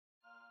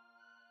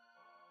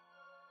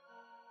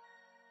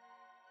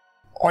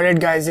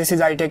Alright guys, this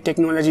is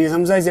iTechTechnologies.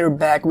 Hamza is here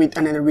back with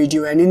another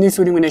video, and in this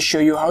video I'm going to show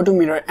you how to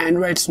mirror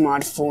Android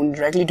smartphone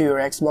directly to your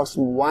Xbox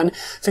One.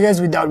 So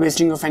guys, without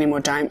wasting of any more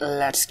time,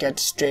 let's get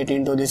straight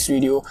into this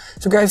video.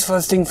 So guys,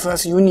 first thing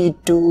first, you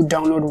need to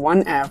download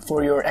one app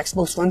for your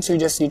Xbox One. So you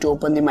just need to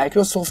open the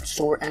Microsoft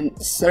Store and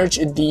search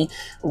the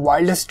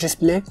wireless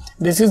display.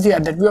 This is the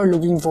app that we are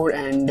looking for,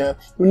 and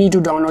you need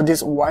to download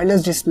this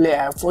wireless display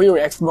app for your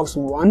Xbox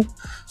One.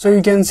 So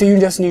you can see you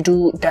just need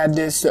to tap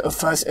this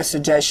first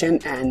suggestion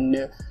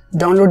and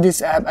download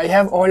this app. I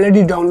have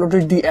already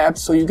downloaded the app,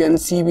 so you can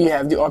see we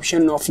have the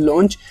option of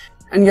launch.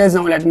 And guys,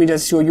 now let me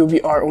just show you, we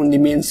are on the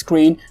main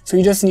screen. So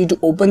you just need to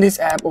open this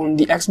app on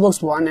the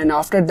Xbox One, and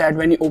after that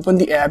when you open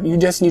the app, you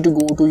just need to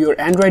go to your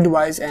Android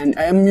device, and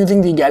I am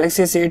using the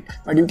Galaxy S8,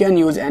 but you can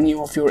use any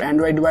of your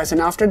Android device.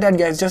 And after that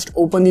guys, just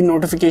open the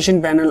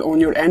notification panel on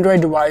your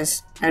Android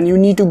device, and you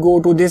need to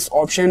go to this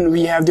option.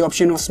 We have the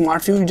option of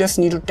Smart View. You just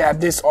need to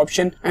tap this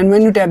option, and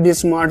when you tap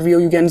this Smart View,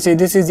 you can say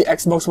this is the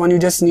Xbox One. You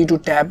just need to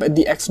tap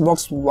the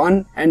Xbox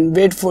One and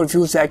wait for a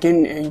few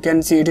seconds. You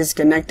can see it is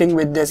connecting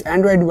with this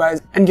Android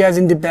device, and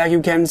guys, in the back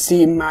you can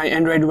see my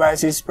Android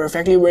device is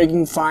perfectly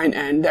working fine.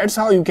 And that's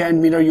how you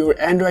can mirror your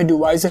Android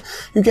device.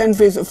 You can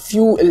face a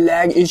few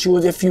lag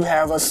issues if you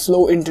have a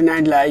slow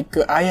internet like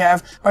I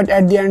have, but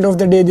at the end of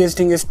the day this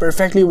thing is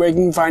perfectly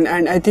working fine,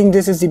 and I think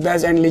this is the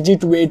best and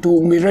legit way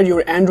to mirror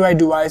your Android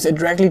device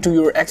directly to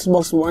your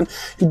Xbox One.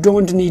 You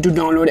don't need to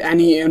download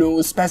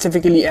any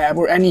specifically app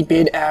or any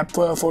paid app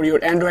for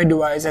your Android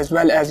device as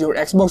well as your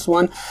Xbox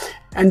One.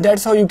 And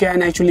that's how you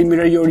can actually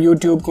mirror your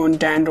YouTube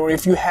content, or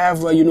if you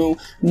have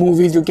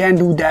movies, you can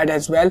do that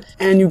as well.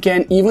 And you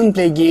can even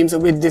play games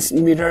with this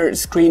mirror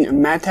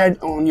screen method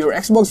on your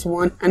Xbox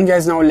One. And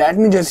guys, now let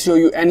me just show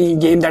you any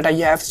game that I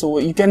have. So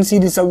you can see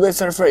the Subway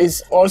Surfer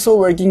is also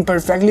working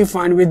perfectly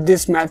fine with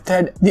this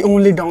method. The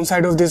only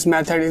downside of this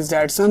method is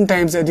that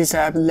sometimes this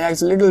app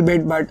lags a little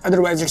bit, but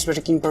otherwise it's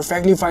working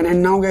perfectly fine.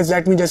 And now guys,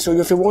 let me just show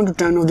you, if you want to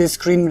turn off this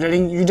screen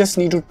mirroring, you just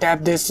need to tap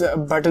this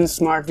button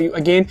Smart View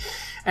again,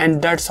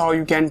 and that's how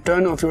you can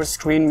turn off your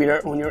screen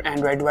mirror on your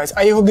Android device.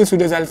 I hope this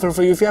video is helpful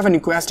for you. If you have any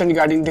question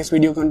regarding this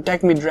video,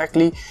 contact me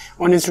directly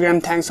on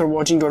Instagram. Thanks for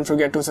watching. Don't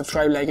forget to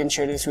subscribe, like and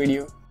share this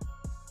video.